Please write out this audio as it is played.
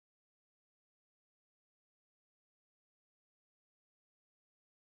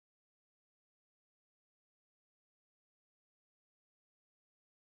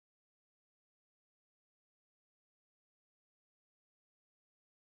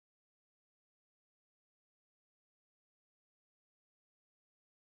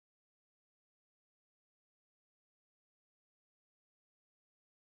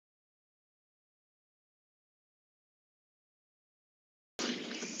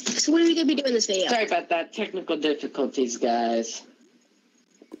So what are we going to be doing in this video? Sorry about that. Technical difficulties, guys.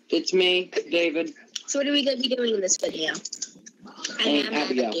 It's me, David. So what are we going to be doing in this video? I am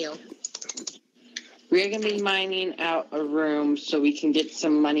Abigail. We're going to be mining out a room so we can get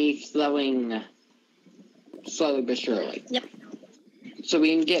some money flowing slowly but surely. Yep. So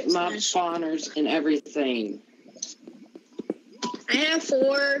we can get mob spawners and everything. I have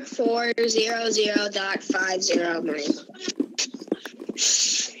 4400.50 money.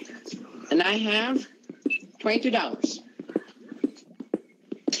 And I have $22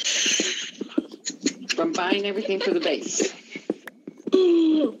 from buying everything for the base.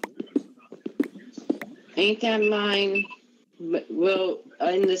 Anytime mine will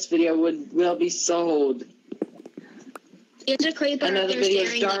in this video will be sold. There's a creeper. Another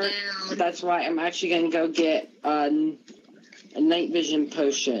video's dark. That's why I'm actually going to go get a night vision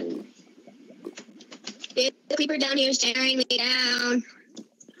potion. There's a creeper down here staring me down.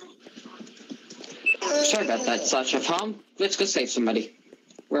 Sorry about that, Sasha. Let's go save somebody.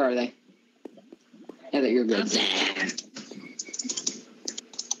 Where are they? Yeah, that you're good. Up there.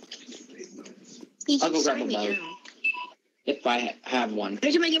 I'll go grab a bow. If I have one.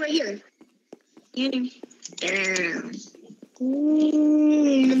 There's a get right here. Down.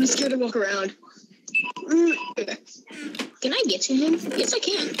 I'm scared to walk around. Can I get to him? Yes, I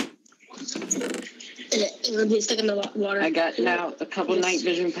can. He's stuck in the water. I got now a couple night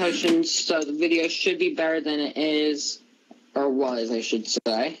vision potions, so the video should be better than it is, or was, I should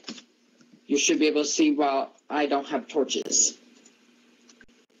say. You should be able to see while I don't have torches.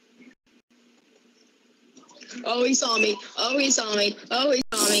 Oh, he saw me. Oh, he saw me. Oh, he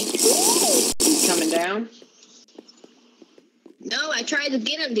saw me. He's coming down? No, I tried to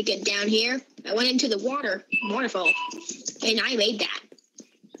get him to get down here. I went into the waterfall, and I made that.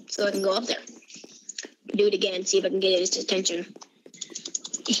 So I can go up there. Do it again, see if I can get his attention.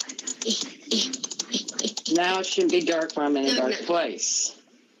 Now it shouldn't be dark when I'm in a dark place.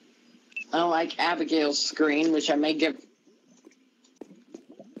 I don't like Abigail's screen, which I may give...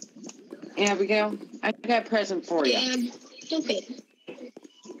 Hey, Abigail, I got a present for you. And okay.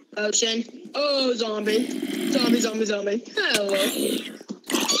 Ocean. Oh, zombie. Zombie. Hello.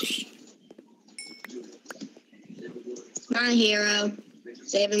 My hero.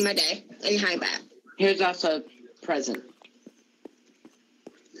 Saving my day. And hi back. Here's also a present.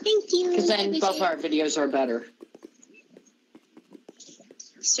 Thank you. Because then both our videos are better.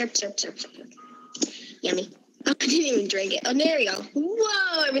 Slurp. Yummy. Oh, I didn't even drink it. Oh, there you go.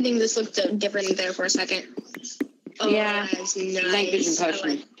 Whoa, everything just looked so different there for a second. Oh, yeah, that's nice. night vision potion.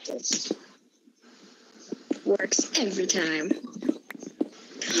 I like this. Works every time.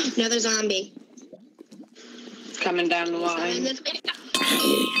 Another zombie. Coming down the line.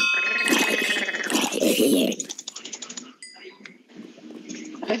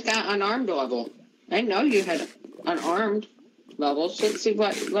 I've got unarmed level. I know you had unarmed levels. Let's see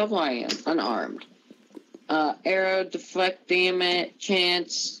what level I am. Unarmed. Arrow, deflect damage,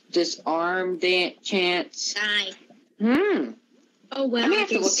 chance, disarm chance. Die. Oh, well. I'm going to have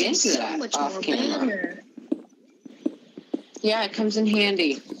to look into that off camera. Better. Yeah, it comes in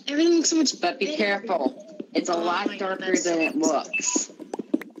handy. Everything looks so much better. But be careful. It's a lot darker than it looks.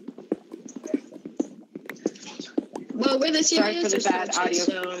 Well, we're the Sorry for the bad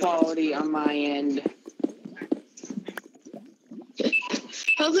audio quality on my end.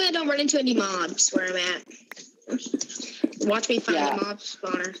 Hopefully I don't run into any mobs where I'm at. Watch me find a mob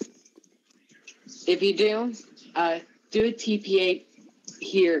spawner. If you do, do a TPA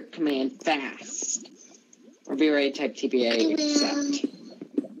here command fast. Or be ready to type TPA accept.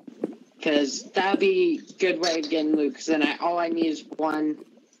 Because that would be a good way of getting loot. Because then all I need is one.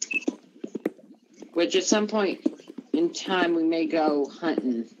 Which at some point in time we may go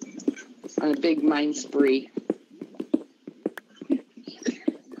hunting on a big mine spree.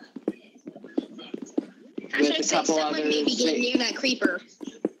 With a couple others. Maybe get near that creeper.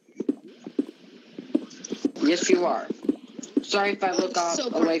 Yes, you are. Sorry if I look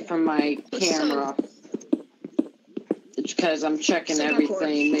away from my camera. It's because I'm checking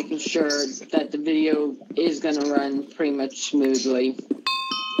everything, making sure that the video is going to run pretty much smoothly.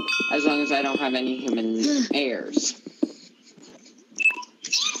 As long as I don't have any human errors.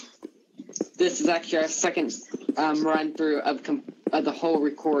 This is actually our second run through of the whole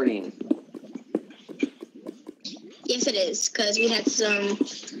recording. Yes, it is, because we had some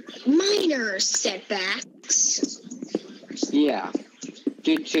minor setbacks. Yeah,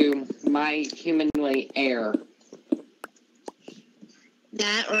 due to my humanly error.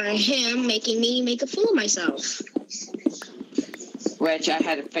 That or him making me make a fool of myself. Which I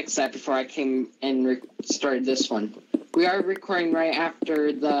had to fix that before I came and started this one. We We are recording right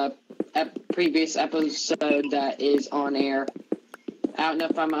after the previous episode that is on air. I don't know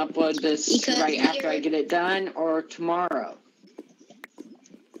if I'm going to upload this right after I get it done or tomorrow.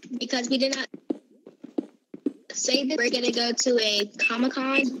 Because we did not say that we're going to go to a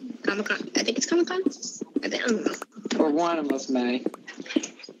Comic-Con. Comic-Con. I think it's Comic-Con? I don't know. Or one of us may.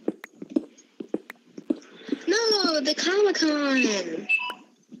 No, the Comic-Con.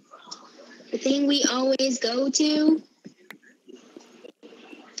 The thing we always go to.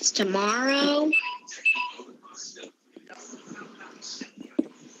 It's tomorrow.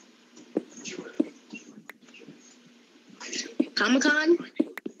 Comic-Con?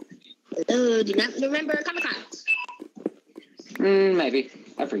 Oh, do not remember Comic-Con. Maybe.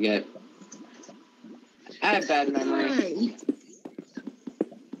 I forget. I have bad memory.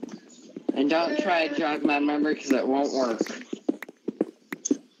 And don't try to jog my memory because it won't work.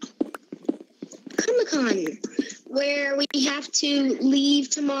 Comic-Con, where we have to leave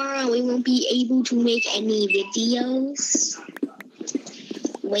tomorrow. We won't be able to make any videos.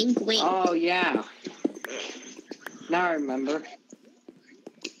 Wink, wink. Oh, yeah. Now I remember.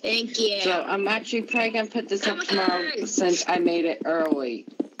 Thank you. So I'm actually probably going to put this up tomorrow since I made it early.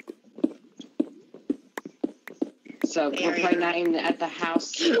 So we're probably not even at the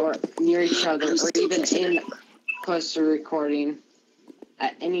house or near each other or even in close to recording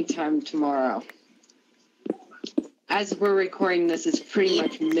at any time tomorrow. As we're recording this, it's pretty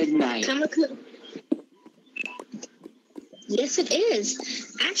much midnight. Yes, it is.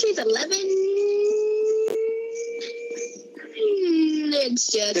 Actually, it's 11. It's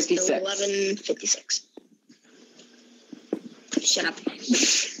just 11:56. Shut up.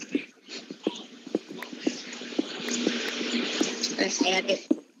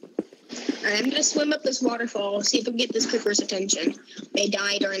 I'm gonna swim up this waterfall, see if I can get this creeper's attention. They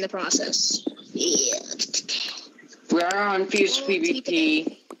die during the process. Yeah. We are on Fuse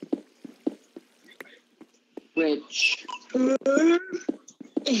PvP, which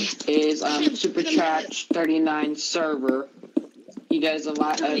is Supercharged 39 server. He does a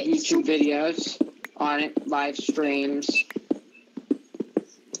lot of YouTube videos on it, live streams.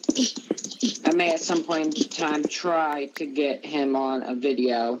 I may at some point in time try to get him on a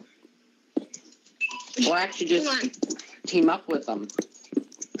video. Or actually just team up with him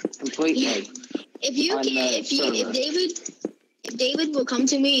completely. Yeah. If David will come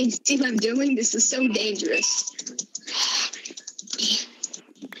to me and see what I'm doing, this is so dangerous.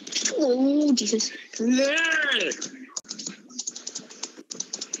 Oh, Jesus.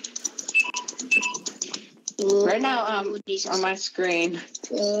 Right now, on my screen,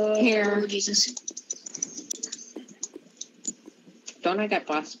 here. Jesus. Don't I got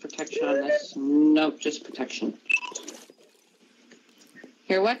blast protection on this? Nope, just protection.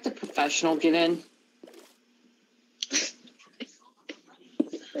 Here, let the professional get in.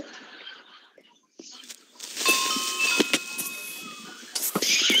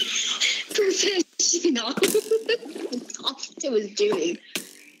 Professional. Off to his doing.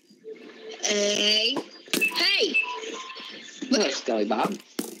 Hey. Hey! Hello, Skelly Bob.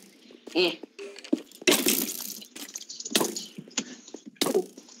 Eh.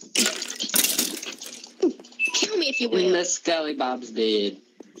 Kill me if you will. Miss Skelly Bob's dead.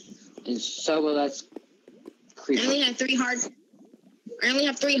 And so will that creeper. I only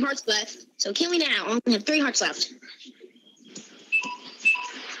have 3 hearts left. So kill me now. I only have 3 hearts left.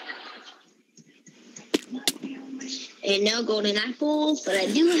 And no golden apples, but I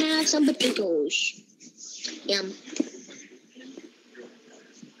do have some potatoes. Yum.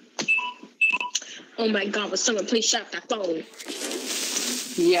 Oh my God, will someone please shut up that phone?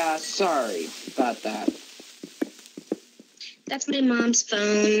 Yeah, sorry about that. That's my mom's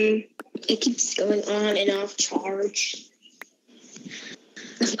phone. It keeps going on and off charge.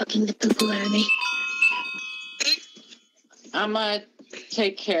 It's fucking the poo-poo out of me. I'm gonna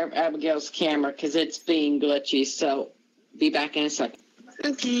take care of Abigail's camera because it's being glitchy, so be back in a second.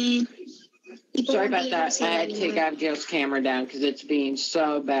 Okay. Sorry about that. I had to take Abigail's camera down because it's being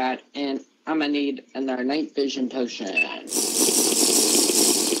so bad, and I'm gonna need another night vision potion.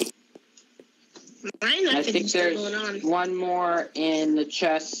 I think there's one more in the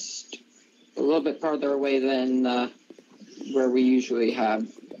chest, a little bit farther away than where we usually have,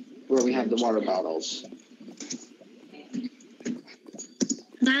 where we have the water bottles.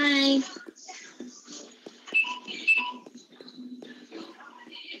 Bye.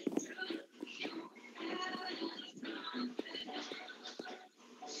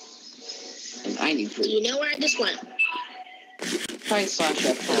 And I need food. Do you know where I just went? Try slash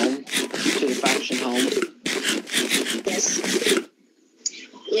F home to the faction home. Yes.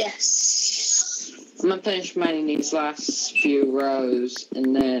 Yes. I'm gonna finish mining these last few rows,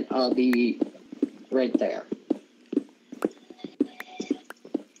 and then I'll be right there.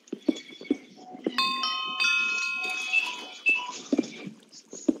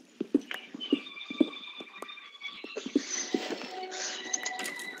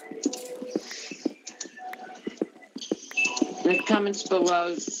 In the comments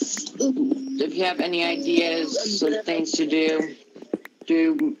below, if you have any ideas of things to do,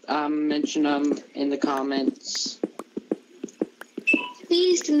 mention them in the comments.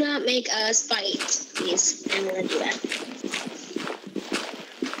 Please do not make us fight. Please, I'm gonna do that.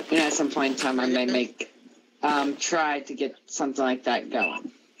 And at some point in time, I may try to get something like that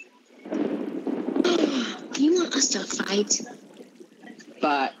going. You want us to fight?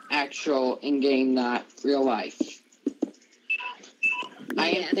 But actual in-game, not real life. I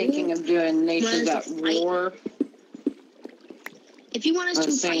am thinking of doing Nations at War. If you want us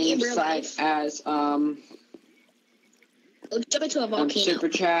to fight in real life, as jump into a volcano. Super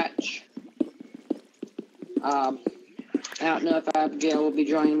Chat. I don't know if Abigail will be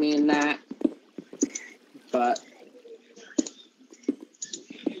joining me in that, but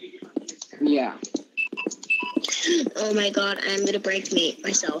yeah. Oh my God, I'm gonna break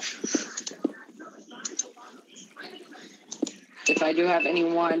myself. If I do have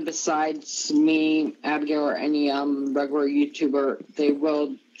anyone besides me, Abigail, or any regular YouTuber, they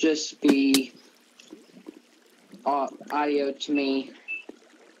will just be audio to me.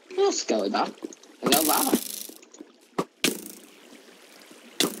 Hello, Skelly Bob. Hello, Lava.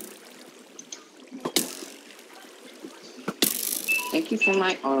 Thank you for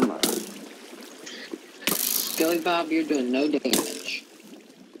my armor. Skelly Bob, you're doing no damage.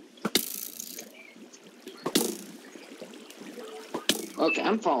 Okay,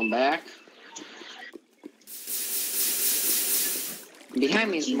 I'm falling back. Behind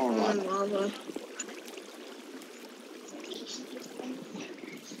me is more lava.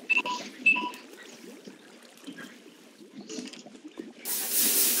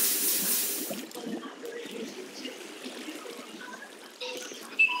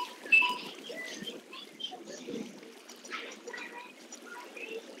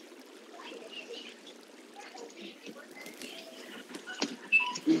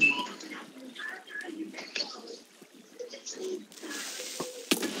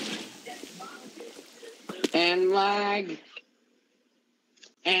 And lag.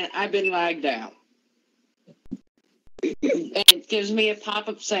 And I've been lagged out. And it gives me a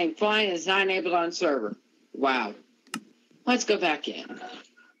pop-up saying flying is not enabled on server. Wow. Let's go back in.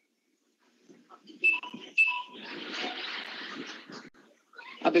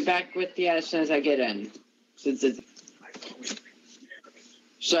 I'll be back with you as soon as I get in.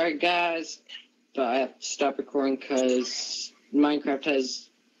 Sorry guys, but I have to stop recording because Minecraft has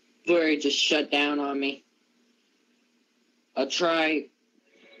literally just shut down on me. I'll try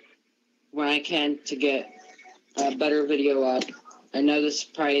when I can to get a better video up. I know this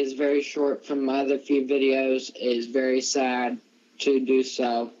probably is very short from my other few videos. It is very sad to do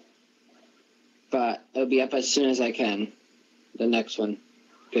so. But it'll be up as soon as I can. The next one.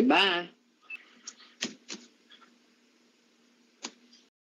 Goodbye.